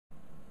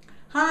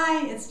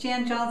Hi, it's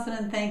Jan Johnson,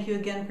 and thank you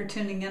again for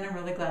tuning in. I'm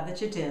really glad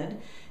that you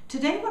did.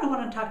 Today what I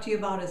want to talk to you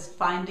about is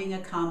finding a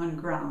common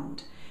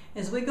ground.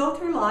 As we go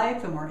through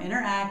life and we're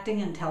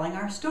interacting and telling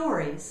our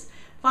stories,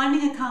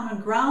 finding a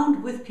common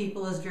ground with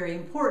people is very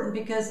important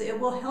because it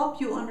will help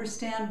you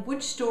understand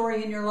which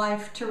story in your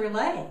life to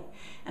relay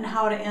and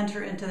how to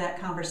enter into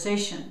that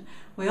conversation.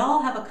 We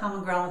all have a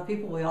common ground with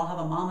people. We all have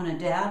a mom and a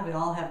dad. We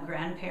all have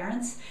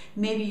grandparents.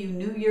 Maybe you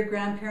knew your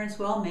grandparents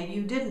well, maybe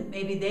you didn't.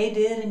 Maybe they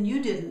did and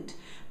you didn't.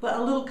 But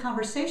a little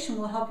conversation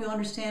will help you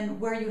understand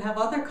where you have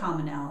other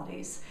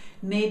commonalities.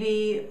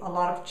 Maybe a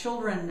lot of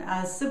children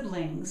as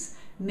siblings,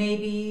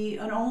 maybe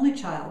an only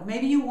child,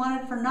 maybe you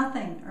wanted for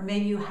nothing, or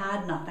maybe you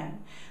had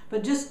nothing.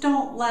 But just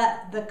don't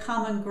let the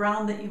common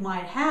ground that you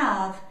might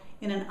have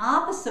in an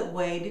opposite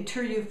way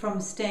deter you from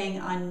staying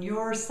on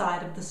your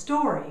side of the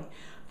story.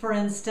 For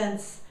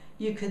instance,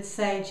 you could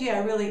say, gee, I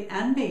really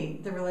envy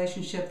the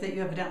relationship that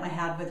you evidently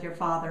had with your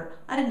father.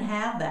 I didn't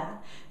have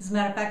that. As a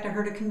matter of fact, I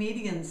heard a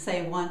comedian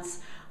say once,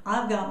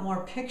 I've got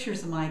more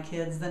pictures of my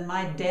kids than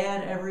my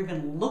dad ever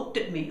even looked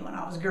at me when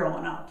I was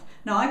growing up.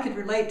 Now, I could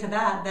relate to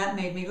that. That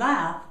made me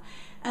laugh.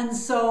 And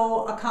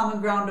so a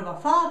common ground of a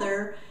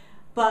father,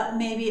 but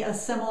maybe a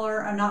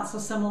similar or not so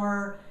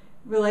similar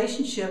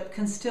relationship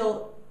can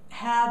still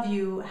have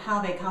you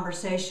have a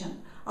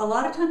conversation. A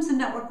lot of times in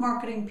network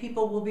marketing,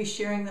 people will be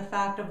sharing the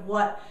fact of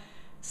what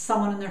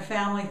someone in their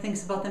family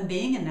thinks about them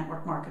being in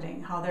network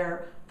marketing, how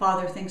their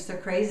father thinks they're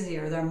crazy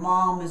or their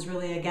mom is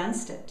really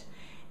against it.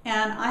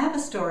 And I have a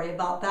story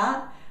about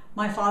that.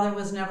 My father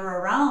was never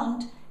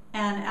around,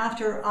 and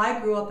after I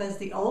grew up as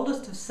the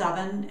oldest of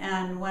 7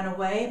 and went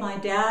away, my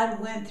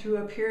dad went through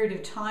a period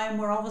of time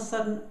where all of a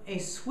sudden a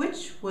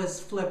switch was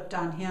flipped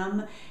on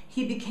him.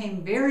 He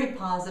became very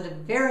positive,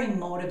 very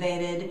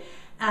motivated,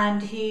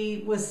 and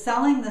he was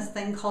selling this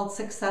thing called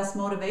Success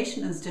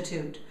Motivation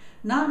Institute.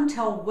 Not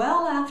until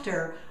well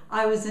after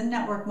I was in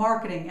network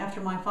marketing,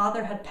 after my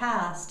father had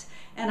passed,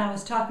 and I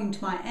was talking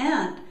to my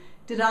aunt,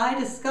 did I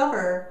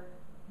discover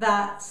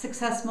that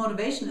Success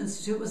Motivation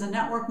Institute was a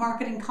network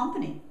marketing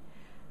company.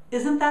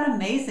 Isn't that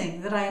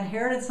amazing that I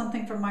inherited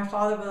something from my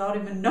father without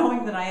even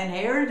knowing that I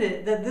inherited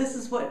it, that this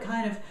is what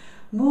kind of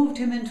moved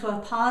him into a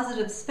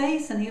positive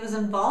space, and he was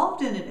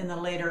involved in it in the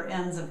later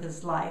ends of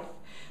his life.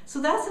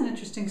 So that's an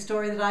interesting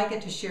story that I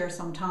get to share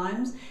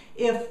sometimes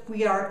if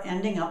we are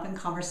ending up in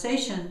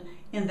conversation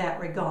in that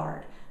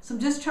regard. So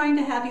I'm just trying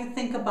to have you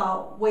think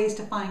about ways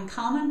to find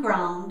common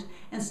ground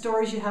and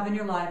stories you have in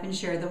your life and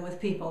share them with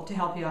people to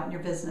help you out in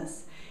your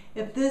business.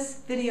 If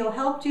this video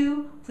helped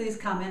you, please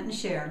comment and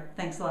share.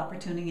 Thanks a lot for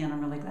tuning in. I'm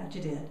really glad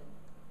you did.